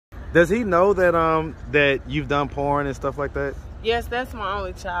Does he know that that you've done porn and stuff like that? Yes, that's my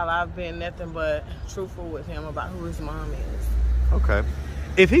only child. I've been nothing but truthful with him about who his mom is. Okay.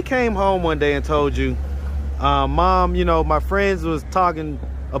 If he came home one day and told you, Mom, you know, my friends was talking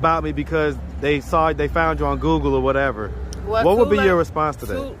about me because they found you on Google or whatever, well, what would be your response to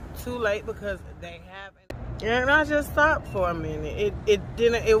that? Too late, because they haven't. And I just stopped for a minute.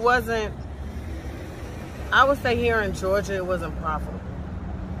 It wasn't, I would say here in Georgia, it wasn't profitable.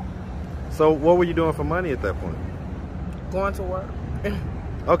 So what were you doing for money at that point? Going to work.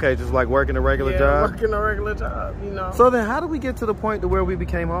 Okay, just like working a regular job? Working a regular job, you know. So then how did we get to the point to where we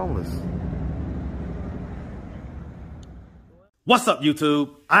became homeless? What's up,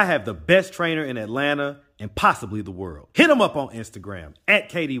 YouTube? I have the best trainer in Atlanta and possibly the world. Hit him up on Instagram,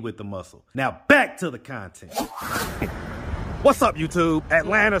 @KDWithTheMuscle. Now back to the content. What's up, YouTube?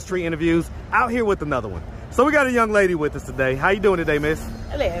 Atlanta Street Interviews, out here with another one. So we got a young lady with us today. How you doing today, miss?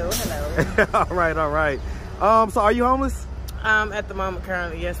 Hello. All right. So are you homeless? At the moment,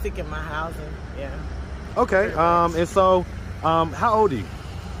 currently, yeah, seeking my housing, yeah. Okay, and so, how old are you?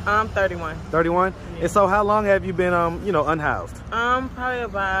 I'm 31. 31? Yeah. And so how long have you been, you know, unhoused? Probably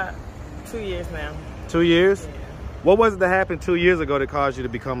about 2 years now. 2 years? Yeah. What was it that happened 2 years ago that caused you to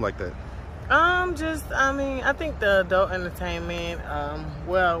become like that? I think the adult entertainment,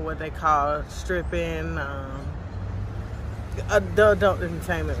 what they call stripping, the adult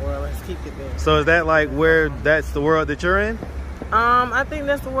entertainment world, let's keep it there. So is that like where that's the world that you're in? I think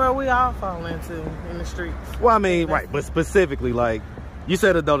that's the world we all fall into in the streets. Well, I mean, right, but specifically, like, you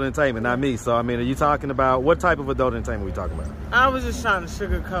said adult entertainment, not me. So, I mean, are you talking about, what type of adult entertainment are we talking about? I was just trying to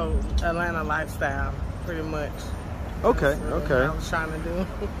sugarcoat Atlanta lifestyle, pretty much. Okay, That's okay. what I was trying to do.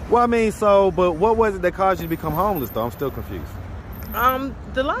 Well, I mean, so, but what was it that caused you to become homeless, though? I'm still confused.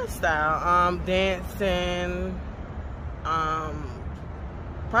 The lifestyle, dancing,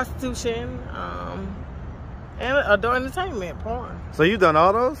 prostitution, and adult entertainment, porn. So you've done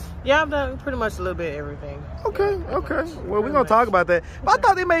all those? Yeah, I've done pretty much a little bit of everything. Okay, yeah, okay. Well, we're gonna talk about that. But I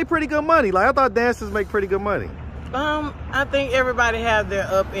thought they made pretty good money. Like, I thought dancers make pretty good money. I think everybody has their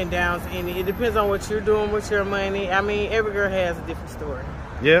up and downs in it. It depends on what you're doing with your money. I mean, every girl has a different story.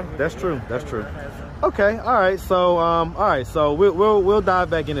 Yeah, that's true. That's true. Okay, all right. So, we'll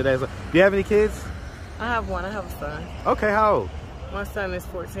dive back into that. So, do you have any kids? I have one. I have a son. Okay, how old? My son is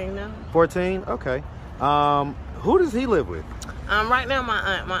 14 now. 14? Okay. Who does he live with? Right now, my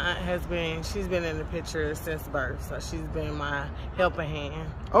aunt she's been in the picture since birth, so she's been my helping hand.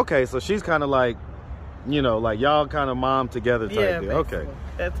 Okay, so she's kind of like, you know, like y'all kind of mom together type deal. Basically. Okay.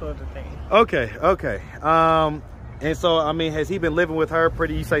 That's what the thing. Okay. And so, I mean, has he been living with her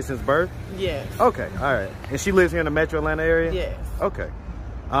you say since birth? Yes. Okay, all right. And she lives here in the metro Atlanta area? Yes. Okay.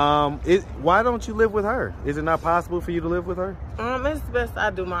 Why don't you live with her? Is it not possible for you to live with her? It's best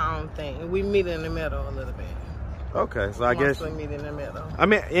I do my own thing. We meet in the middle a little bit. Okay, so I guess we meet in the middle. I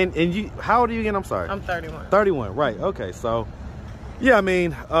mean, and you, how old are you again? I'm sorry. I'm 31. 31, right? Okay, so yeah, I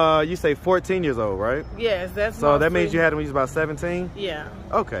mean, you say 14 years old, right? Yes, that's so that means you had him when you was about 17. Yeah.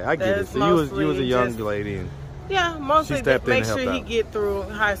 Okay, I get it. So you was a young lady. And yeah, mostly make sure he out. Get through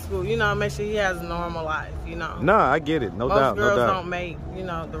high school. You know, make sure he has a normal life. You know. No, I get it. No doubt. Most girls don't make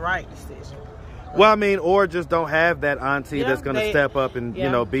the right decision. Well, I mean, or just don't have that auntie that's gonna step up and you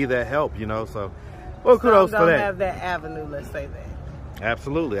know be that help. You know, so well, kudos for that. Don't have that avenue. Let's say that.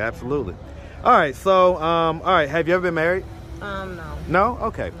 Absolutely. All right. So, all right. Have you ever been married? No. No.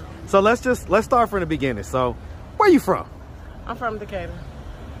 Okay. No. So let's start from the beginning. So, where you from? I'm from Decatur.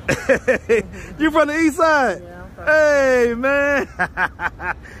 You from the east side? Yeah, I'm from Hey, man.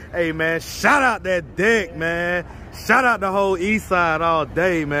 Hey, man. Shout out that dick, man. Shout out the whole east side all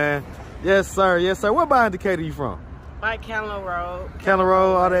day, man. Yes, sir. Yes, sir. Where behind Decatur you from? Like Cantaloupe Road. Cantaloupe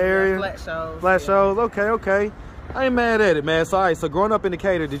Road, all the area? Flat shows. Flat shows. Okay. I ain't mad at it, man. So, all right. So, growing up in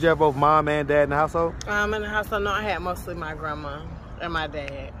Decatur, did you have both mom and dad in the household? In the household, no. I had mostly my grandma and my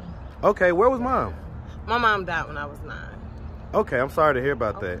dad. Okay. Where was mom? My mom died when I was 9. Okay. I'm sorry to hear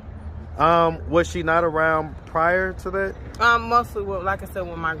about that. Was she not around prior to that? Mostly, like I said,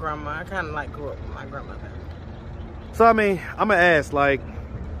 with my grandma. I kind of like grew up with my grandmother. So, I mean, I'm going to ask, like,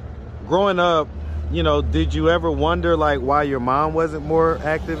 growing up, you know, did you ever wonder, like, why your mom wasn't more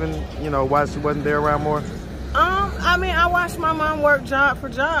active and, you know, why she wasn't there around more? I mean, I watched my mom work job for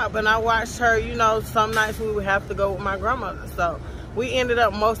job, and I watched her, you know, some nights we would have to go with my grandmother. So we ended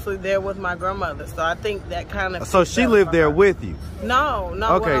up mostly there with my grandmother. So I think that kind of... So she lived there with you? No.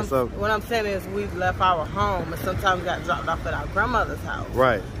 Okay, what I'm saying is we left our home and sometimes got dropped off at our grandmother's house.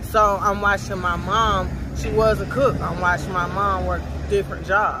 Right. So I'm watching my mom. She was a cook. I'm watching my mom work different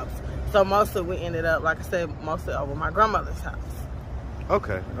jobs. So mostly we ended up, like I said, mostly over my grandmother's house.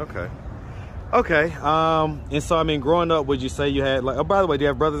 Okay, okay. Okay, and so, I mean, growing up, would you say you had, like, oh, by the way, do you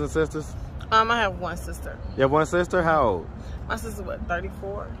have brothers and sisters? I have one sister. You have one sister? How old? My sister, what,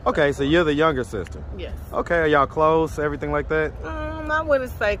 34? Okay, so you're the younger sister? Yes. Okay, are y'all close, everything like that? I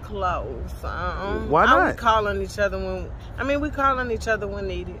wouldn't say close. Why not? We call on each other we call on each other when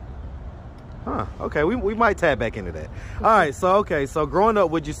needed. Huh, okay, we might tap back into that. All right, so, okay, so growing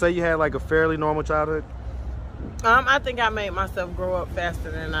up, would you say you had, like, a fairly normal childhood? I think I made myself grow up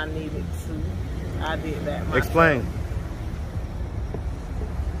faster than I needed to. I did that myself. Explain.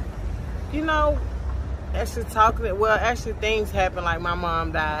 You know, actually things happened, like my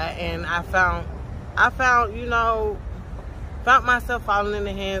mom died, and I found myself falling in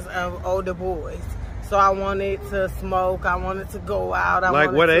the hands of older boys. So I wanted to smoke, I wanted to go out.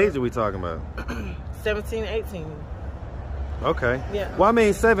 Like, what age are we talking about? 17, 18. Okay. Yeah. Well, I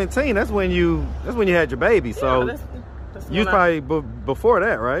mean, 17, that's when you had your baby, so yeah, that's you was probably before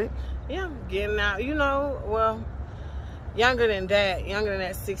that, right? Yeah, getting out, well, younger than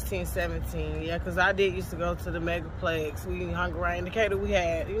that, 16, 17, yeah, because I did used to go to the Megaplex. We hung around in Decatur. We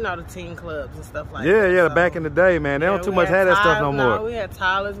had, the teen clubs and stuff like that. Yeah, so, back in the day, man. They don't too much have that stuff no more. We had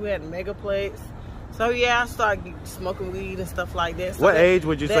Tyler's, we had Megaplex. So, yeah, I started smoking weed and stuff like that. So what age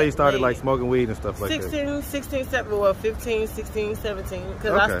would you say you started, like, smoking weed and stuff like that? 15, 16, 17,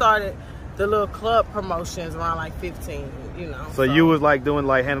 because I started the little club promotions around, like, 15, So you was, like, doing,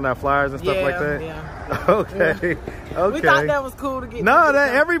 like, handing out flyers and stuff like that? Yeah. Okay. Yeah. We thought that was cool to get. No,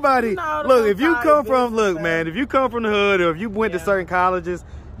 that everybody. Look, if you come from, man, if you come from the hood or if you went to certain colleges,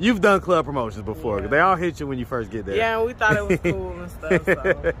 you've done club promotions before. Yeah. They all hit you when you first get there. Yeah, and we thought it was cool and stuff.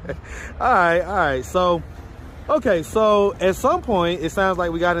 So. All right. So, okay, so at some point, it sounds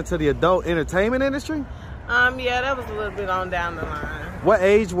like we got into the adult entertainment industry. Yeah, that was a little bit on down the line. What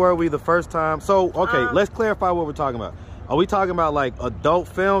age were we the first time? So, okay, let's clarify what we're talking about. Are we talking about, like, adult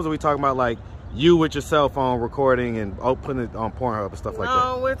films, or are we talking about, like, you with your cell phone recording and putting it on Pornhub and stuff like that?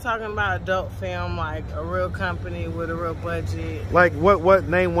 No, we're talking about adult film, like a real company with a real budget. Like what?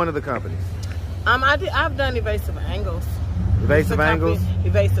 Name one of the companies. I've done Evasive Angles. Evasive Angles?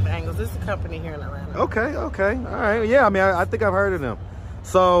 Evasive Angles. It's a company here in Atlanta. Okay. All right. Yeah, I mean, I think I've heard of them.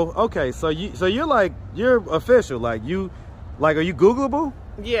 So, okay, so you're official. Like, are you Googleable?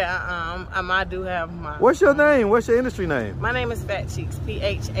 Yeah, I do have my... What's your name? What's your industry name? My name is Fat Cheeks,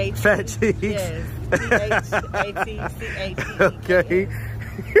 P-H-A-T. Fat Cheeks? Yes, P-H-A-T-C-H-E-E-K-S. Okay.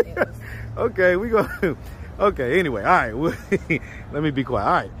 Yes. Okay, we go... Okay, anyway, all right. Let me be quiet.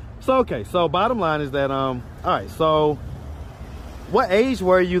 All right. So, okay, so bottom line is that, all right, so what age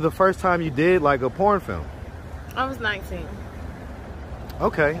were you the first time you did, like, a porn film? I was 19.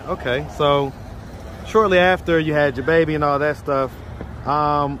 Okay. So, shortly after you had your baby and all that stuff,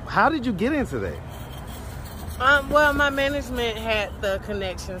 how did you get into that? Well, my management had the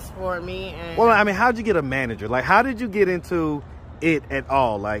connections for me. And well, I mean, how did you get a manager? Like, how did you get into it at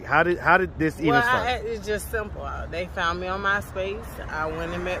all? Like, how did this even start? It's just simple. They found me on MySpace. I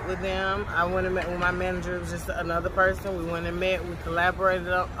went and met with them. I went and met with my manager. It was just another person. We went and met. We collaborated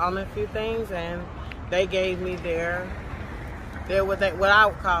on a few things, and they gave me what I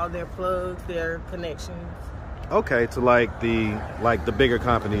would call their plugs, their connections. Okay, to like the bigger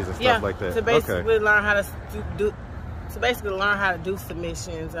companies and stuff like that. To basically learn how to do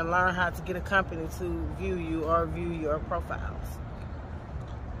submissions and learn how to get a company to view your profiles.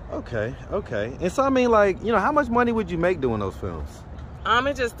 Okay. And so, I mean, like, how much money would you make doing those films?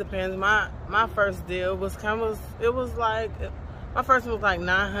 It just depends. My first deal was my first one was like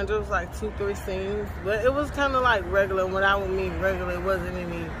 900. It was like 2-3 scenes, but it was kind of like regular. What I would mean regular, it wasn't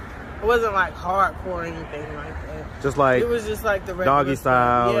like hardcore or anything like that. Just like, it was just like the regular doggy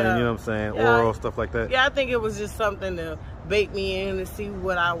style, yeah. And you know what I'm saying, oral stuff like that. Yeah, I think it was just something to bait me in to see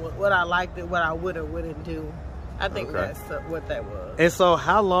what I liked and what I would or wouldn't do. I think that's what that was. And so,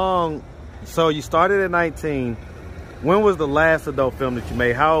 how long? So you started at 19. When was the last adult film that you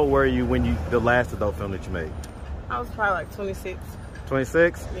made? How old were you when the last adult film that you made? I was probably like 26.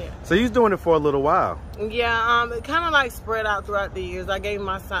 26? Yeah. So you was doing it for a little while. Yeah, it kind of like spread out throughout the years. I gave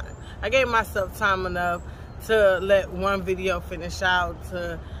myself time enough to let one video finish out,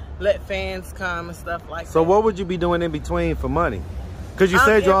 to let fans come and stuff like that. So what would you be doing in between for money? Because you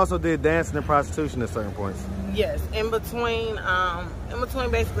said you also did dancing and prostitution at certain points. Yes, in between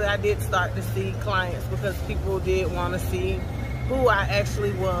basically I did start to see clients because people did want to see who I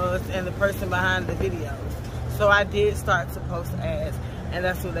actually was and the person behind the videos. So I did start to post ads, and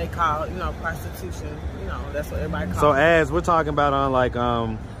that's what they call, prostitution. That's what everybody calls it. So ads, we're talking about on like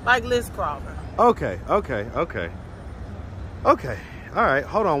list crawling. Okay. All right,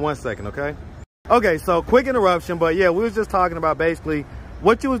 hold on one second, okay? Okay, so quick interruption, but yeah, we was just talking about basically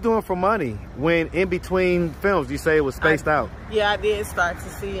what you was doing for money when in between films? You say it was spaced out. Yeah, I did start to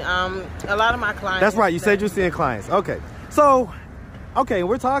see a lot of my clients. That's right. You said you were seeing clients. Okay. So, okay,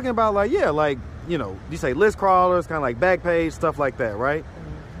 we're talking about like, yeah, like, you know, you say list crawlers, kind of like Backpage, stuff like that, right?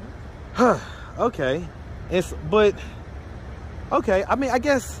 Mm-hmm. Okay. But, okay, I mean, I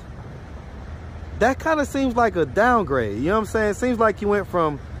guess that kind of seems like a downgrade. You know what I'm saying? It seems like you went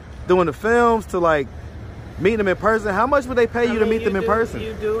from doing the films to like meeting them in person. How much would they pay you to meet them in person?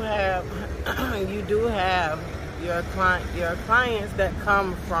 You do have your clients that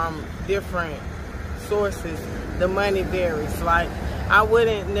come from different sources. The money varies. Like, I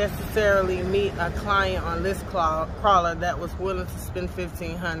wouldn't necessarily meet a client on List Crawler that was willing to spend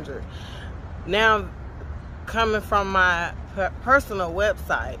 $1,500. Now, coming from my personal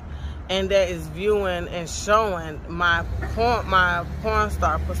website, and that is viewing and showing my porn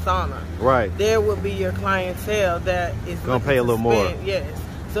star persona. Right. There would be your clientele that is gonna pay a little more. Yes.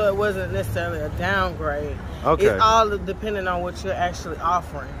 So it wasn't necessarily a downgrade. Okay. It's all depending on what you're actually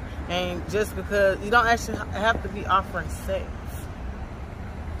offering. And just because you don't actually have to be offering sex.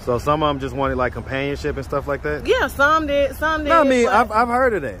 So some of them just wanted like companionship and stuff like that? Yeah, some did. Some did. No, I mean, I've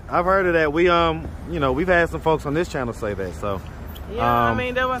heard of that. I've heard of that. We you know, we've had some folks on this channel say that. So yeah, I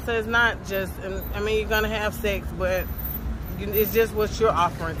mean, that's why I say it's not just, I mean, you're going to have sex, but it's just what you're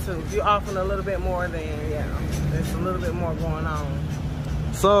offering, too. If you're offering a little bit more, then, yeah, there's a little bit more going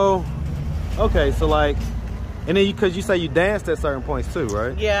on. So, okay, so, like, and then because you say you danced at certain points, too,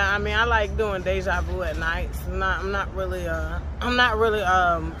 right? Yeah, I mean, I like doing deja vu at nights. I'm not really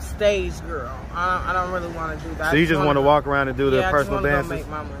stage girl. I don't really want to do that. So you just want to walk around and do the personal dances? Yeah, I just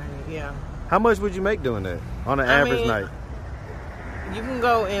want to make my money, yeah. How much would you make doing that on an average night? You can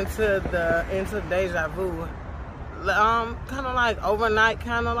go into deja vu, kind of like overnight,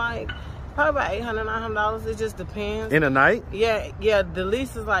 kind of like probably about $800, $900. It just depends. In a night? Yeah. The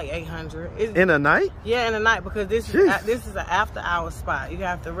least is like $800. In a night? Yeah, in a night, because this is an after-hour spot. You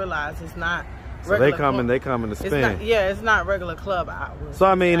have to realize it's not. So they come to spend. It's not regular club hours. So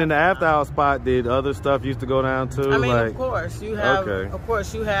I mean, in the after-hour spot, did other stuff used to go down too? I mean, like, of course you have. Okay. Of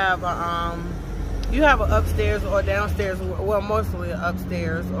course you have. You have an upstairs or downstairs, well, mostly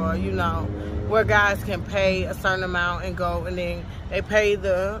upstairs, or, you know, where guys can pay a certain amount and go, and then they pay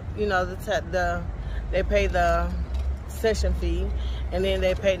the, you know, they pay the session fee, and then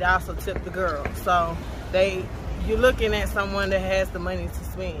they also tip the girl. So you're looking at someone that has the money to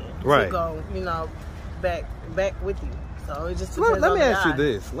spend, right, to go, you know, back with you. So it just depends. Let me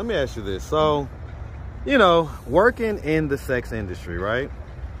ask you this. So, you know, working in the sex industry, right?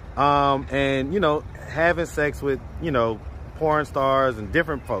 And, you know, having sex with, you know, porn stars and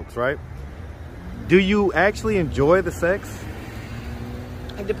different folks, right? Do you actually enjoy the sex?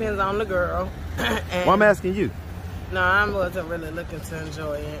 It depends on the girl. Well, I'm asking you. No, I wasn't really looking to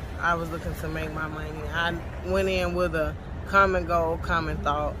enjoy it. I was looking to make my money. I went in with a common goal, common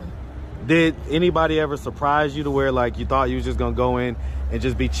thought. Did anybody ever surprise you to where, like, you thought you was just going to go in and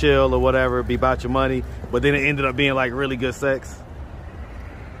just be chill or whatever, be about your money, but then it ended up being, like, really good sex?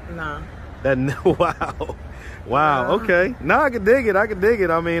 No. Wow. Okay. No, I can dig it.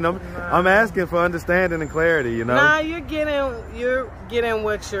 I mean, I'm asking for understanding and clarity, you know. Nah, you're getting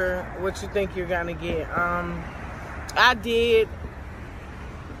what you think you're gonna get. I did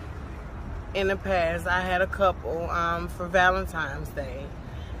in the past. I had a couple for Valentine's Day,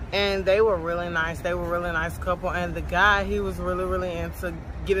 and they were really nice. They were a really nice couple, and the guy, he was really into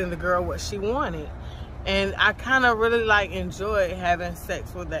getting the girl what she wanted. And I kind of really enjoyed having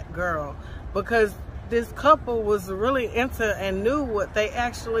sex with that girl, because this couple was really into and knew what they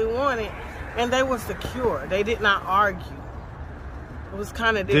actually wanted, and they were secure. They did not argue. It was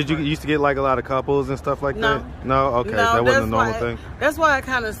kind of different. Did you used to get like a lot of couples and stuff like that? No? Okay, no, that wasn't a normal thing? That's why it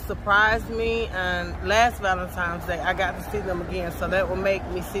kind of surprised me, and last Valentine's Day, I got to see them again, so that would make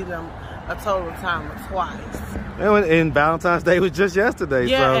me see them a total time of twice. And Valentine's Day was just yesterday.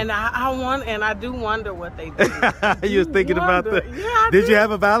 Yeah, so. and I do wonder what they did. You was thinking about that? Yeah, I did you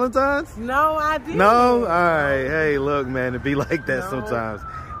have a Valentine's? No, I didn't. No? All right. Hey, look, man, it be like that sometimes.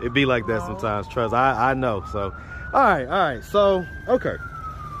 It be like that sometimes. Trust. I know. So, all right. So, okay.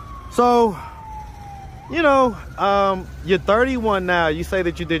 So, you know, you're 31 now. You say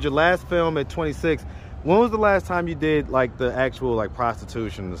that you did your last film at 26. When was the last time you did like the actual like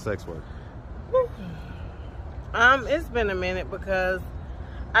prostitution and the sex work? It's been a minute, because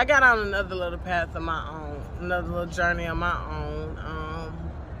I got on another little path of my own, another little journey on my own,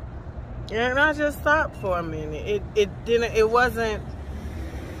 and I just stopped for a minute. It wasn't,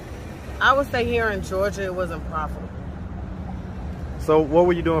 I would say here in Georgia, it wasn't profitable. So what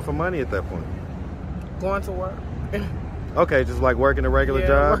were you doing for money at that point? Going to work. Okay, just like working a regular job?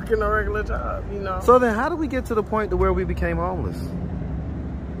 Yeah, working a regular job, you know. So then how did we get to the point to where we became homeless?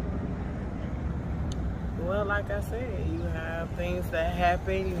 Well, like I said, you have things that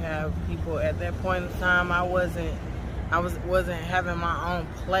happen. You have people at that point in time. I wasn't having my own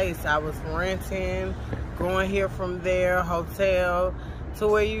place. I was renting, going here from there, hotel, to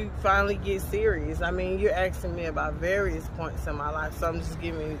where you finally get serious. I mean, you're asking me about various points in my life, so I'm just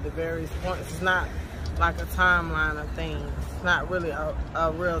giving you the various points. It's not like a timeline of things. It's not really a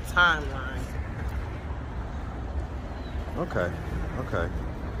real timeline. Okay, okay.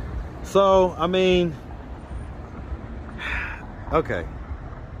 So, I mean, okay.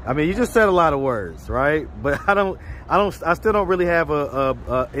 I mean, you just said a lot of words, right? But I still don't really have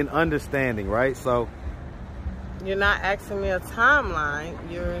an understanding, right? So, you're not asking me a timeline.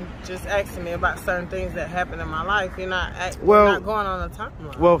 You're just asking me about certain things that happened in my life. You're not going on a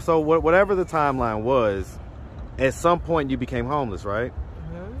timeline. Well, so whatever the timeline was, at some point you became homeless, right?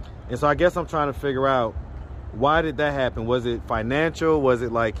 Mm-hmm. And so I guess I'm trying to figure out, why did that happen? Was it financial? Was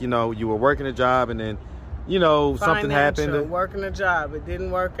it like, you know, you were working a job and then, you know, something happened? Working a job, it didn't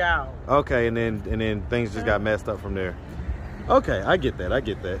work out. Okay, and then things just got messed up from there. Okay, I get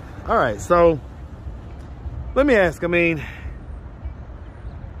that. All right, so let me ask, I mean,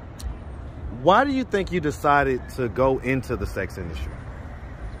 why do you think you decided to go into the sex industry?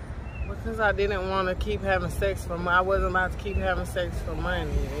 Because I didn't want to keep having sex for money. I wasn't about to keep having sex for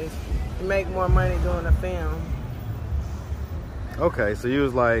money. You make more money doing a film. Okay, so you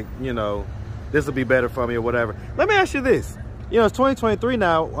was like, you know, this will be better for me or whatever. Let me ask you this. You know, it's 2023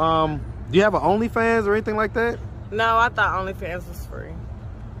 now. Do you have an OnlyFans or anything like that? No, I thought OnlyFans was free.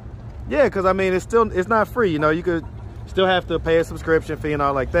 Yeah, because I mean, it's not free. You know, you could still have to pay a subscription fee and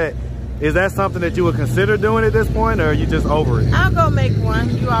all like that. Is that something that you would consider doing at this point, or are you just over it? I'll go make one.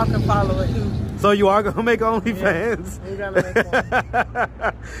 You all can follow it. So you are gonna make OnlyFans? Yeah, I'm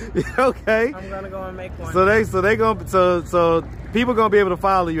gonna make one. Okay. I'm gonna go and make one. So people gonna be able to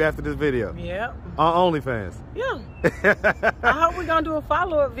follow you after this video? Yep. On OnlyFans? Yeah. I hope we're gonna do a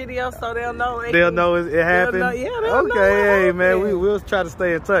follow-up video so they'll know. They'll know it happened? They'll know hey happened. Man, we'll try to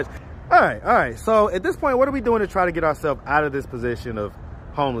stay in touch. All right. So at this point, what are we doing to try to get ourselves out of this position of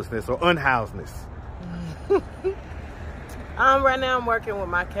homelessness or unhousedness? Right now I'm working with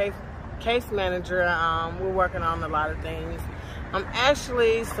my case manager. We're working on a lot of things. I'm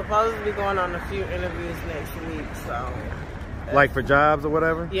actually supposed to be going on a few interviews next week, so like for jobs or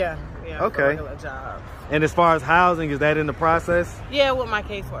whatever? Yeah, okay. For regular jobs. And as far as housing, is that in the process? Yeah, with my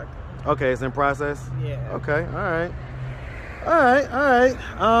caseworker. Okay, it's in process? Yeah. Okay, all right.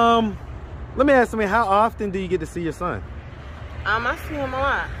 Let me ask you, how often do you get to see your son? I see him a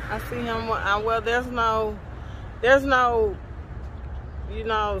lot. I see him. Well, there's no, you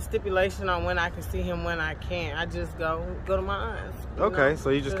know, stipulation on when I can see him, when I can't. I just go to my aunts. Okay, so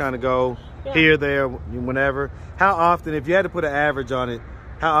you just kind of go here, there, whenever. How often, if you had to put an average on it,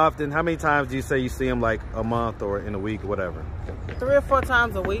 how many times do you say you see him, like a month or in a week or whatever? 3 or 4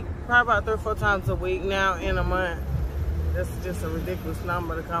 times a week. Probably about 3 or 4 times a week now in a month. That's just a ridiculous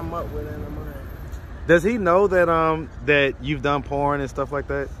number to come up with in a month. Does he know that that you've done porn and stuff like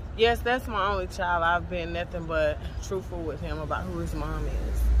that? Yes, that's my only child. I've been nothing but truthful with him about who his mom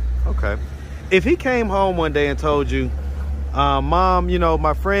is. Okay. If he came home one day and told you, Mom, you know,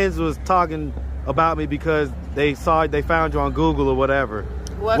 my friends was talking about me because they found you on Google or whatever,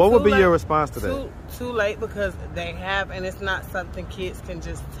 well, what would be your response to that? Too late, because they have, and it's not something kids can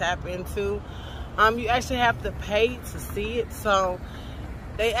just tap into. You actually have to pay to see it. So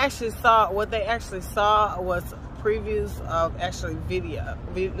they actually saw, what they actually saw was previews of actually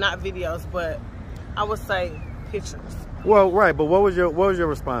not videos, but I would say pictures. Well, right, but what was your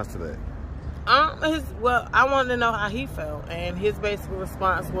response to that? Well, I wanted to know how he felt, and his basic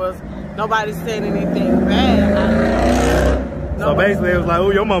response was, nobody said anything bad. So basically it was like, oh,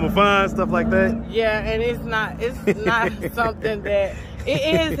 your mama fine, stuff like that? Yeah, and it's not something that,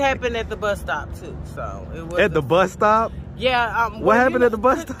 it has happened at the bus stop too, so it was. At the bus stop? Yeah. What happened at the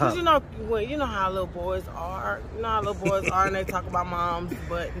bus stop? Because you know how little boys are. You know how little boys are, and they talk about mom's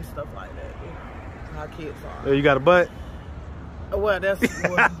butt and stuff like that. You know how kids are. Oh, you got a butt? Well, that's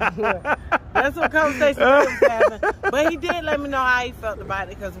what conversation we was having. But he did let me know how he felt about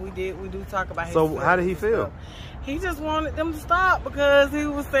it, because we do talk about his. So how did he feel? Stuff. He just wanted them to stop, because he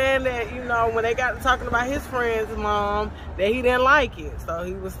was saying that, you know, when they got to talking about his friend's mom, that he didn't like it. So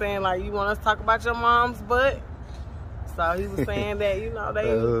he was saying, like, you want us to talk about your mom's butt? So he was saying that, you know,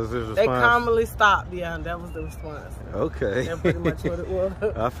 they commonly stopped. Yeah, and that was the response. Okay. That's pretty much what it was.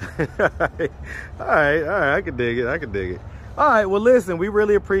 All right. I can dig it. All right, well, listen, we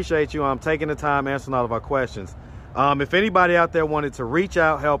really appreciate you taking the time answering all of our questions. If anybody out there wanted to reach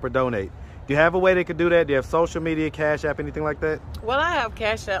out, help, or donate, do you have a way they could do that? Do you have social media, Cash App, anything like that? Well, I have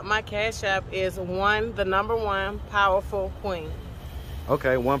Cash App. My Cash App is the number one Powerful Queen.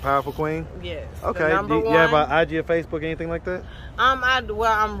 Okay, One Powerful Queen? Yes. Okay. Do you have an IG or Facebook, anything like that? I'm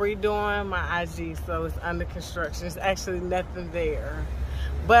redoing my IG, so it's under construction. It's actually nothing there.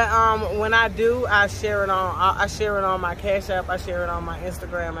 But when I do, I share it on my Cash App, I share it on my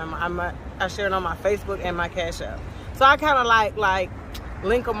Instagram, and I share it on my Facebook and my Cash App. So I kind of like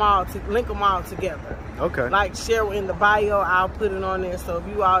link them all together. Okay. Like share in the bio, I'll put it on there. So if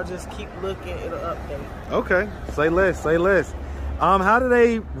you all just keep looking, it'll update. Okay. Say less. Say less. How do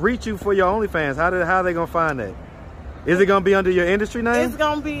they reach you for your OnlyFans? How are they gonna find that? Is it gonna be under your industry name? It's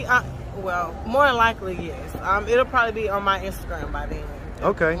gonna be well, more than likely yes. It'll probably be on my Instagram by then.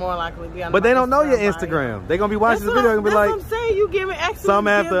 Okay. More likely be on. But they don't know your Instagram. They're gonna be watching this video and be like, "That's what I'm saying. You give me access." So I'm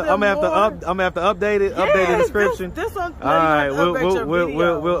gonna have to update it, update the description. All right, we'll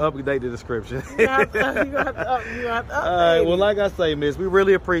update the description. You have to update. All right. Well, like I say, Miss, we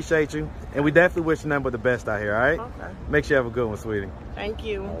really appreciate you, and we definitely wish you nothing but the best out here. All right. Okay. Make sure you have a good one, sweetie. Thank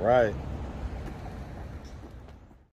you. All right.